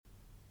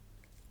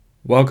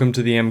Welcome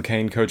to the M.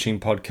 Kane Coaching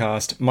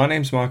Podcast. My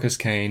name's Marcus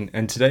Kane,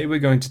 and today we're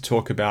going to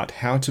talk about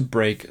how to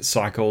break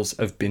cycles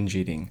of binge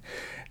eating.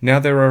 Now,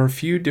 there are a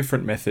few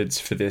different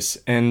methods for this,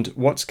 and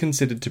what's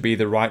considered to be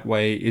the right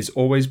way is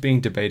always being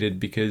debated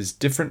because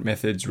different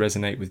methods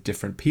resonate with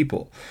different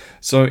people.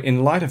 So,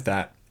 in light of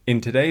that,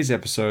 in today's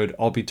episode,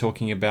 I'll be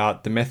talking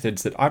about the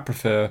methods that I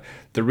prefer,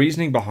 the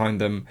reasoning behind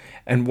them,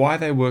 and why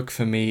they work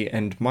for me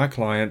and my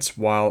clients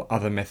while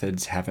other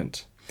methods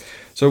haven't.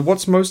 So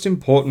what's most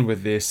important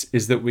with this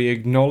is that we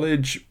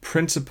acknowledge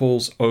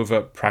principles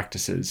over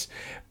practices.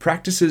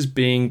 Practices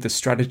being the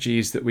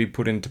strategies that we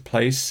put into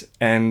place,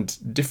 and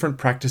different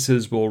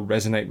practices will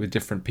resonate with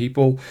different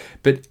people,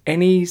 but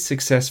any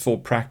successful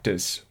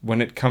practice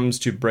when it comes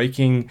to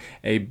breaking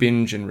a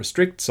binge and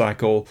restrict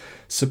cycle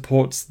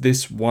supports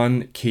this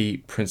one key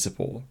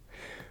principle.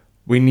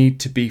 We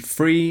need to be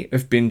free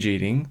of binge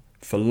eating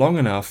for long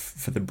enough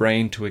for the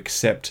brain to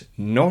accept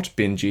not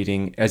binge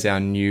eating as our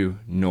new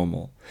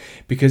normal.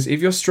 Because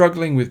if you're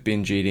struggling with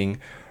binge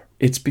eating,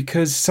 it's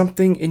because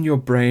something in your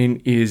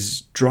brain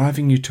is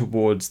driving you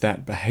towards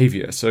that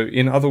behavior. So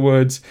in other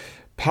words,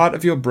 part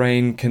of your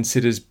brain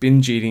considers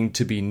binge eating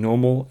to be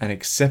normal and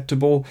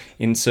acceptable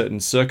in certain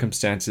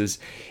circumstances,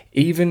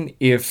 even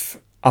if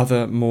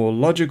other more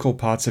logical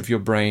parts of your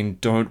brain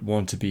don't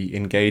want to be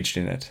engaged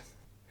in it.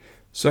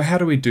 So how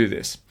do we do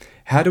this?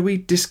 How do we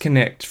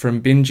disconnect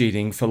from binge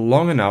eating for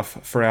long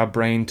enough for our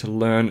brain to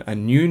learn a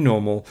new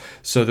normal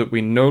so that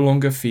we no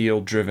longer feel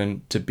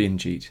driven to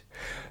binge eat?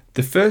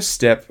 The first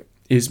step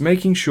is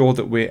making sure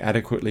that we're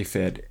adequately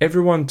fed.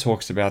 Everyone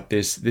talks about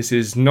this. This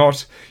is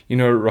not,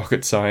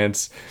 rocket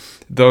science,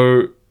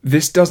 though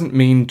this doesn't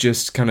mean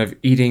just kind of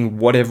eating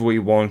whatever we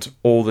want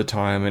all the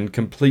time and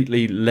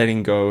completely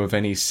letting go of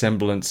any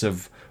semblance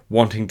of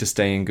wanting to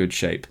stay in good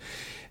shape.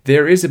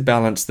 There is a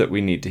balance that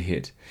we need to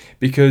hit,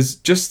 because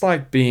just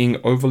like being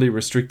overly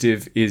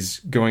restrictive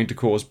is going to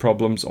cause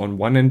problems on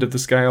one end of the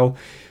scale,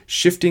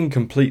 shifting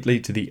completely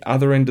to the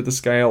other end of the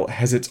scale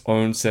has its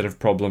own set of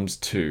problems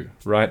too,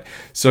 right?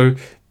 So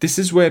this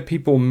is where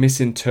people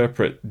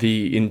misinterpret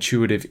the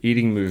intuitive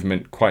eating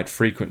movement quite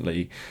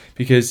frequently,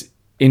 because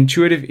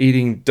intuitive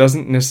eating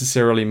doesn't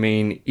necessarily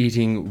mean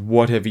eating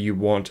whatever you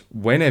want,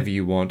 whenever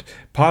you want.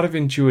 Part of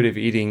intuitive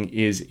eating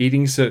is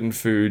eating certain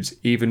foods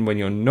even when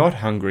you're not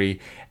hungry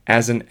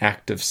as an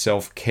act of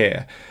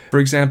self-care. For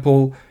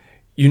example,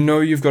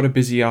 you've got a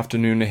busy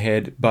afternoon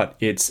ahead, but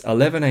it's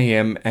 11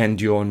 a.m.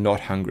 and you're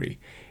not hungry.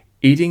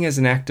 Eating as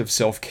an act of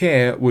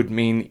self-care would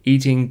mean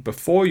eating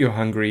before you're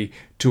hungry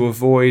to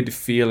avoid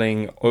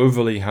feeling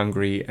overly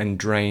hungry and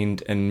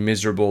drained and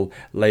miserable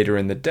later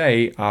in the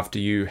day after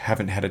you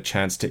haven't had a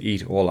chance to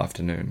eat all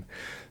afternoon.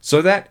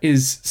 So that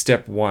is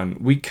step one.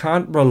 We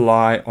can't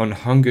rely on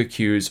hunger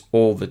cues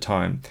all the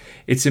time.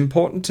 It's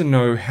important to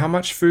know how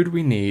much food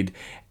we need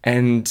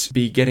and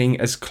be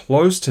getting as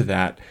close to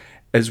that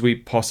as we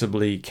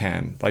possibly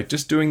can, like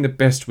just doing the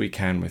best we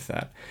can with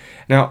that.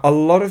 Now, a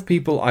lot of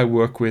people I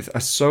work with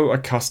are so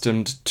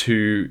accustomed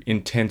to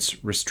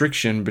intense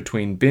restriction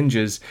between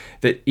binges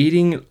that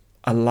eating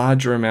a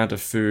larger amount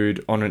of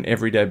food on an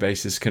everyday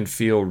basis can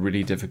feel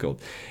really difficult.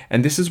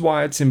 And this is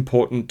why it's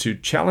important to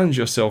challenge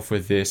yourself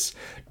with this,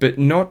 but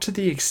not to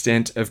the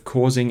extent of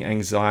causing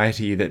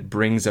anxiety that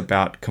brings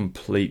about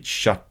complete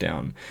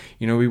shutdown.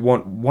 We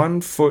want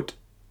one foot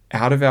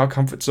out of our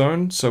comfort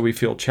zone so we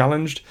feel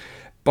challenged,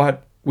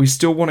 but we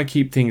still want to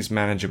keep things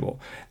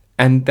manageable.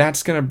 And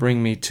that's going to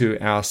bring me to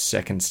our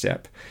second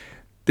step.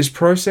 This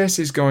process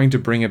is going to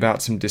bring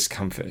about some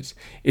discomfort.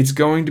 It's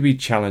going to be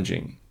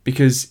challenging,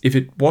 because if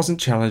it wasn't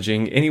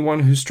challenging, anyone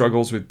who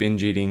struggles with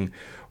binge eating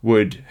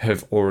would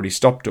have already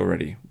stopped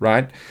already,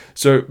 right?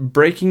 So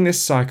breaking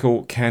this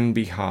cycle can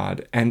be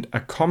hard, and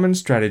a common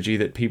strategy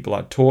that people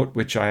are taught,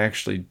 which I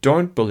actually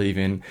don't believe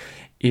in,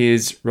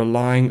 is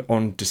relying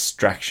on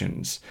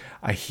distractions.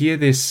 I hear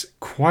this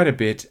quite a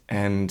bit,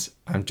 and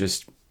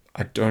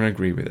I don't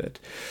agree with it.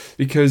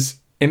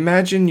 Because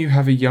imagine you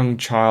have a young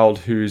child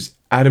who's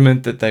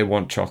adamant that they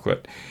want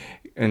chocolate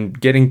and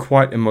getting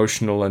quite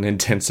emotional and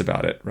intense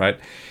about it, right?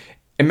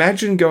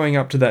 Imagine going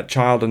up to that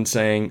child and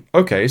saying,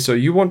 okay, so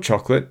you want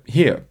chocolate?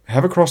 Here,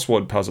 have a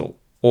crossword puzzle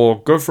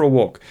or go for a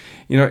walk.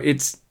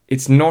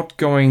 It's not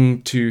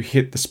going to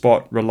hit the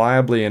spot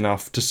reliably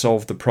enough to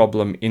solve the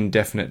problem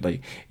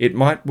indefinitely. It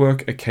might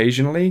work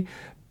occasionally,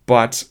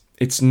 but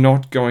it's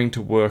not going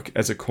to work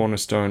as a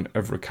cornerstone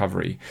of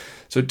recovery.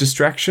 So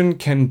distraction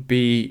can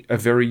be a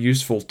very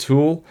useful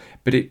tool,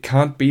 but it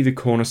can't be the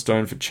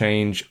cornerstone for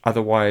change.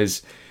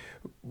 Otherwise,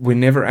 we're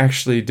never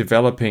actually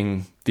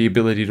developing the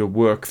ability to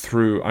work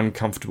through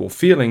uncomfortable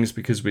feelings,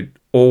 because we'd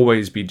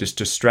always be just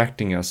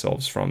distracting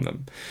ourselves from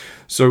them.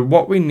 So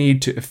what we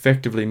need to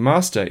effectively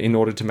master in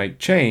order to make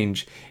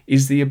change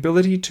is the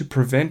ability to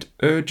prevent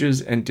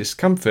urges and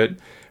discomfort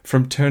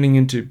from turning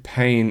into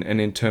pain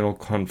and internal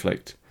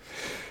conflict.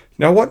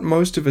 Now, what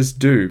most of us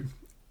do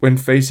when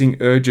facing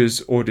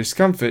urges or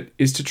discomfort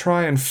is to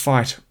try and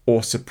fight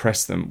or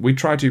suppress them. We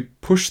try to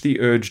push the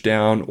urge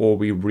down, or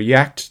we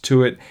react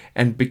to it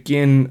and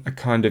begin a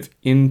kind of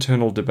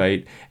internal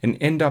debate and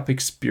end up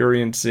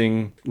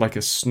experiencing like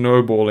a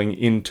snowballing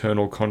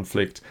internal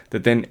conflict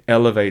that then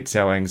elevates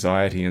our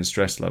anxiety and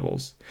stress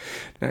levels.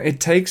 Now, it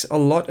takes a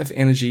lot of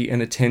energy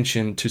and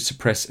attention to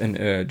suppress an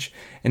urge,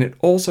 and it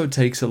also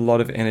takes a lot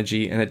of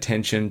energy and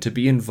attention to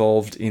be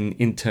involved in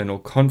internal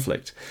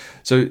conflict.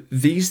 So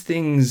these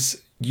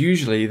things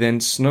usually then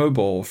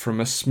snowball from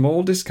a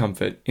small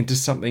discomfort into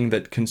something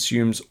that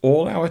consumes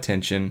all our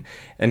attention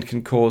and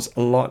can cause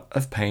a lot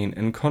of pain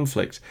and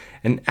conflict.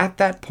 And at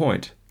that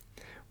point,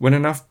 when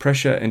enough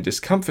pressure and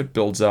discomfort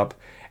builds up,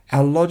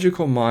 our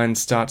logical mind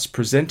starts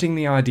presenting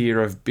the idea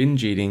of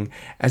binge eating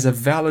as a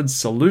valid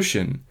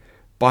solution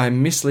by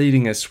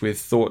misleading us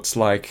with thoughts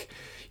like,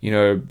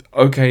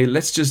 okay,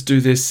 let's just do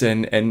this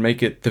and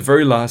make it the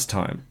very last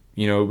time.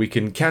 We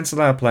can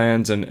cancel our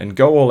plans and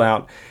go all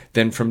out.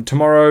 Then from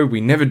tomorrow,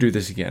 we never do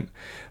this again.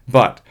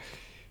 But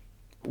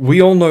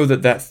we all know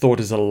that thought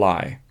is a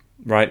lie,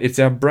 right? It's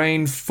our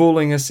brain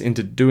fooling us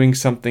into doing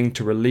something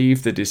to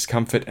relieve the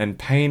discomfort and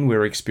pain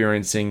we're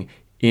experiencing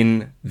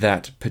in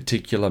that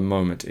particular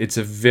moment. It's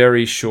a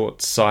very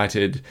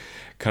short-sighted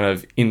kind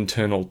of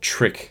internal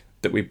trick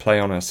that we play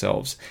on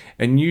ourselves.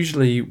 And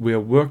usually we're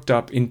worked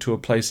up into a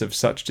place of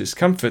such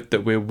discomfort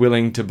that we're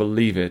willing to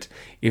believe it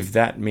if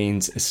that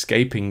means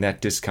escaping that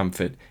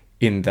discomfort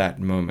in that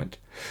moment.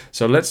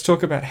 So let's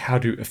talk about how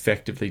to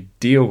effectively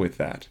deal with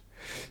that.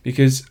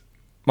 Because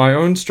my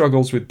own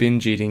struggles with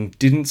binge eating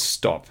didn't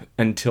stop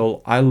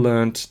until I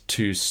learned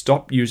to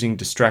stop using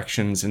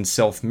distractions and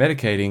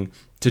self-medicating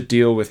to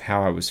deal with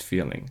how I was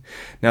feeling.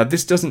 Now,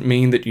 this doesn't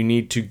mean that you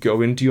need to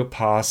go into your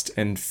past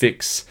and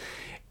fix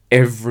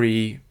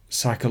every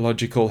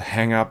psychological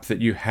hang-up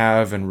that you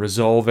have and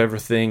resolve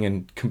everything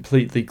and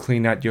completely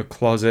clean out your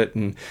closet.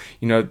 And,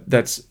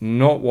 that's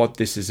not what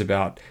this is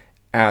about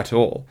at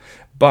all.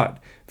 But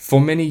for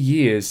many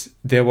years,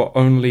 there were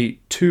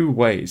only two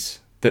ways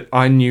that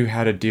I knew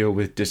how to deal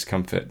with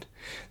discomfort.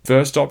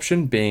 First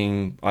option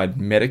being I'd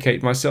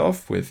medicate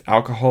myself with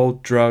alcohol,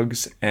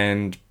 drugs,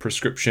 and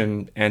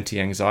prescription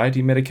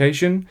anti-anxiety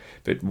medication,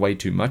 but way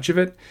too much of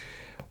it.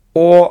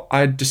 Or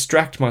I'd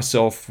distract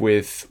myself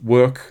with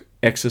work,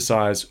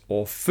 exercise,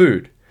 or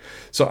food.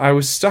 So I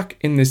was stuck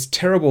in this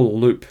terrible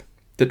loop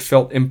that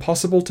felt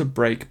impossible to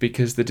break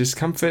because the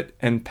discomfort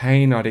and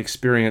pain I'd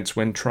experience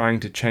when trying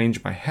to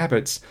change my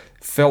habits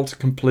felt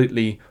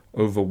completely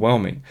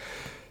overwhelming.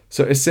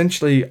 So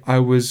essentially, I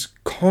was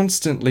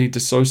constantly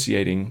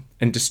dissociating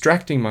and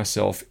distracting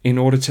myself in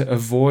order to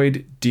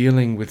avoid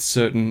dealing with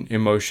certain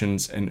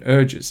emotions and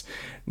urges.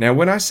 Now,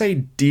 when I say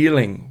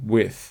dealing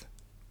with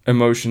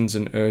emotions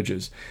and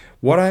urges,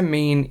 what I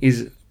mean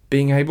is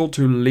being able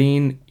to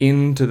lean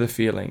into the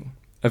feeling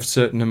of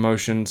certain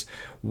emotions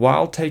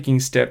while taking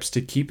steps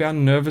to keep our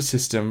nervous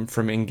system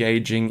from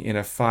engaging in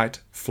a fight,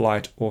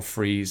 flight, or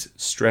freeze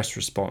stress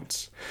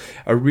response.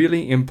 A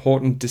really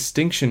important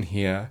distinction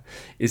here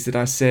is that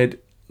I said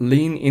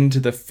lean into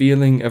the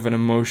feeling of an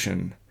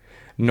emotion,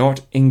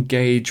 not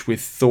engage with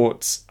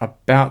thoughts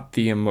about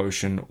the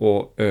emotion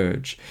or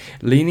urge.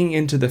 Leaning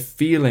into the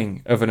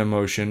feeling of an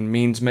emotion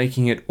means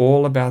making it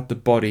all about the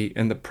body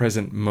and the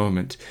present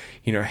moment.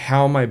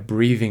 How am I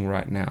breathing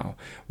right now?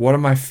 What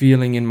am I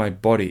feeling in my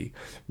body?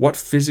 What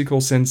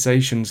physical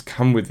sensations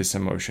come with this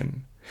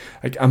emotion?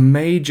 Like, a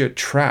major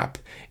trap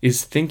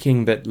is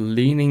thinking that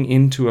leaning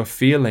into a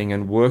feeling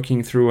and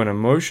working through an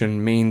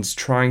emotion means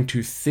trying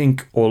to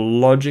think or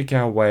logic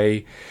our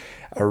way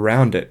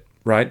around it,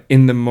 right?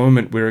 In the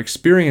moment we're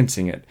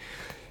experiencing it.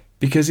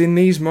 Because in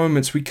these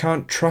moments, we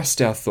can't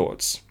trust our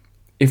thoughts.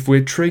 If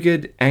we're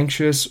triggered,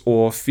 anxious,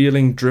 or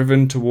feeling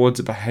driven towards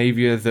a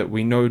behavior that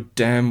we know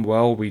damn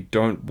well we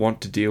don't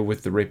want to deal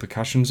with the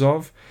repercussions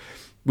of,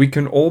 we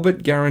can all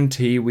but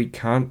guarantee we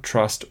can't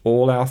trust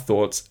all our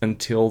thoughts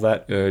until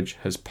that urge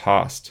has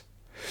passed.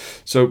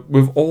 So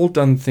we've all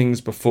done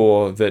things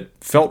before that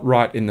felt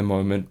right in the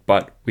moment,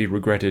 but we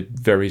regretted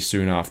very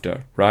soon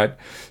after, right?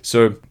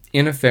 So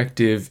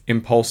ineffective,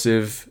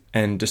 impulsive,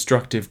 and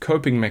destructive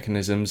coping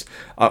mechanisms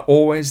are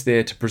always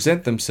there to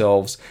present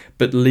themselves,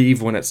 but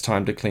leave when it's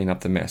time to clean up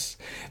the mess.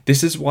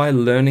 This is why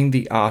learning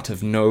the art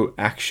of no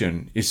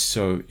action is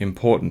so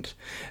important.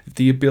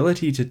 The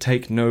ability to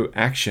take no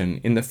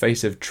action in the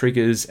face of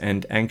triggers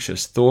and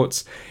anxious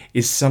thoughts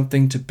is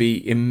something to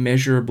be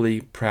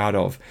immeasurably proud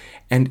of,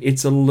 and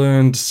it's a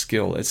learned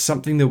skill. It's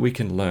something that we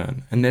can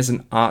learn, and there's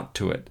an art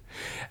to it.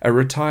 A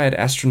retired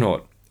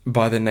astronaut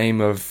by the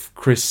name of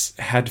Chris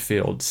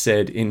Hadfield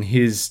said in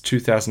his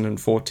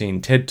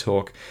 2014 TED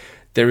Talk,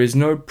 "There is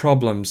no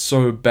problem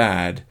so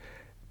bad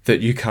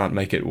that you can't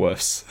make it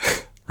worse,"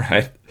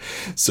 right?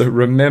 So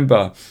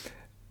remember,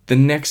 the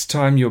next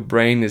time your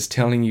brain is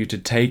telling you to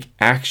take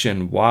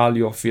action while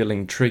you're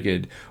feeling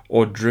triggered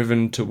or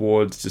driven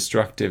towards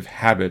destructive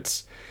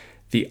habits,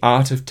 the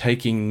art of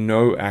taking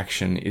no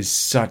action is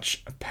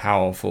such a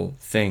powerful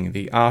thing.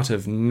 The art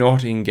of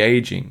not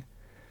engaging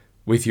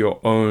with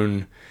your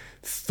own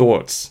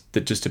thoughts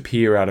that just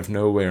appear out of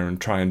nowhere and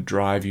try and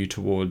drive you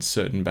towards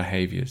certain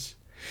behaviors.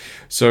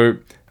 So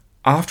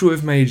after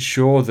we've made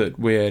sure that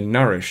we're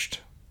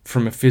nourished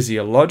from a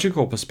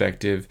physiological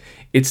perspective,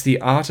 it's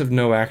the art of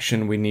no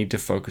action we need to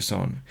focus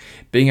on.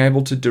 Being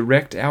able to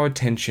direct our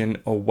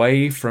attention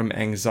away from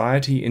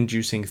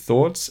anxiety-inducing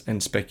thoughts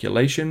and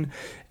speculation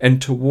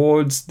and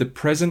towards the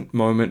present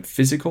moment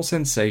physical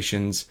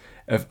sensations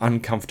of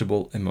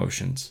uncomfortable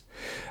emotions.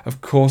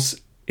 Of course,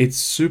 it's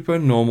super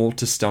normal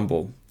to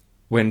stumble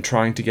when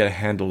trying to get a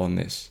handle on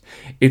this.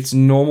 It's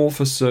normal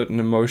for certain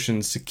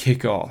emotions to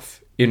kick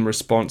off in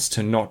response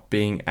to not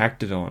being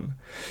acted on.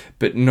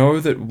 But know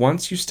that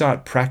once you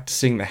start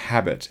practicing the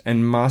habit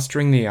and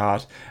mastering the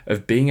art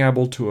of being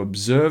able to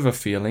observe a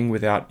feeling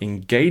without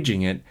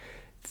engaging it,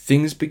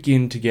 things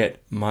begin to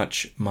get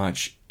much,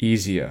 much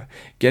easier.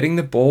 Getting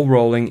the ball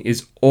rolling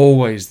is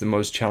always the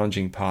most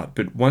challenging part,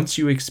 but once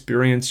you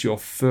experience your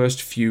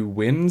first few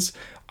wins,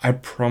 I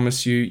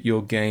promise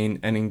you'll gain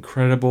an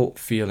incredible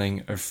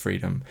feeling of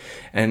freedom.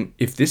 And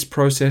if this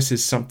process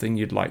is something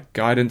you'd like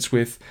guidance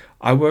with,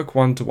 I work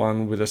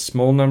one-to-one with a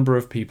small number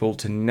of people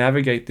to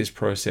navigate this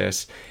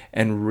process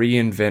and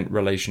reinvent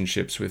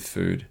relationships with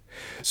food.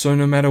 So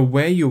no matter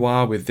where you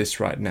are with this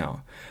right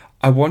now,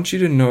 I want you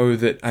to know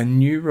that a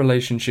new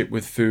relationship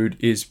with food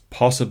is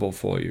possible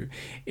for you.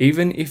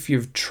 Even if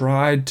you've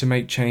tried to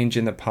make change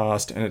in the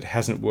past and it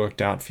hasn't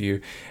worked out for you,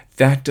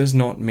 that does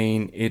not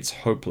mean it's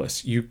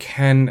hopeless. You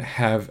can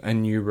have a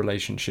new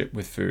relationship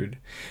with food.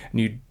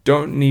 And you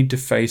don't need to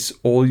face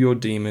all your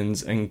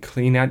demons and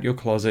clean out your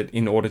closet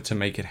in order to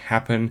make it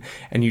happen.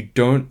 And you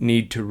don't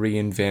need to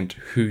reinvent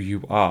who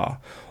you are.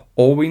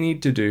 All we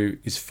need to do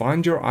is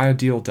find your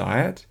ideal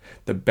diet,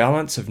 the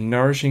balance of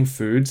nourishing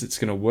foods that's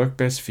going to work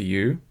best for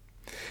you,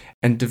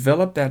 and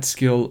develop that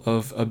skill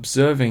of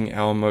observing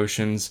our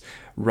emotions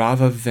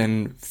rather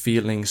than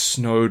feeling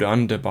snowed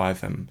under by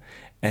them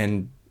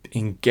and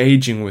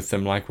engaging with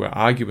them like we're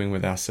arguing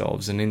with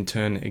ourselves and in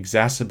turn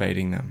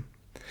exacerbating them.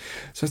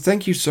 So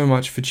thank you so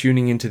much for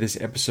tuning into this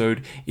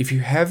episode. If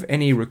you have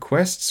any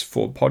requests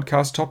for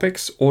podcast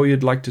topics or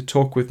you'd like to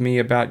talk with me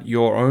about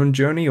your own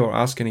journey or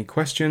ask any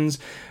questions,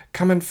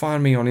 come and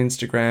find me on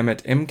Instagram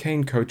at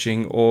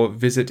mcanecoaching or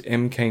visit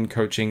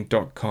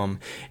mcanecoaching.com.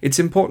 It's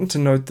important to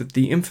note that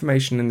the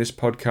information in this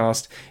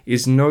podcast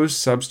is no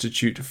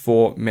substitute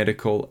for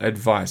medical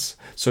advice.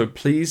 So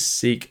please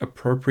seek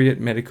appropriate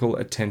medical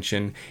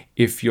attention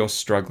if you're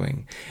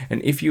struggling.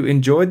 And if you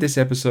enjoyed this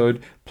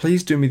episode,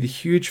 please do me the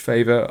huge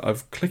favor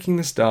of clicking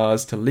the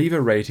stars to leave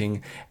a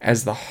rating.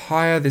 As the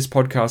higher this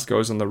podcast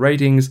goes on the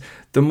ratings,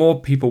 the more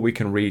people we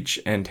can reach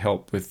and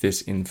help with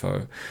this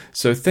info.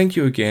 So thank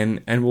you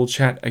again, and we'll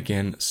chat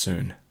again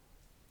soon.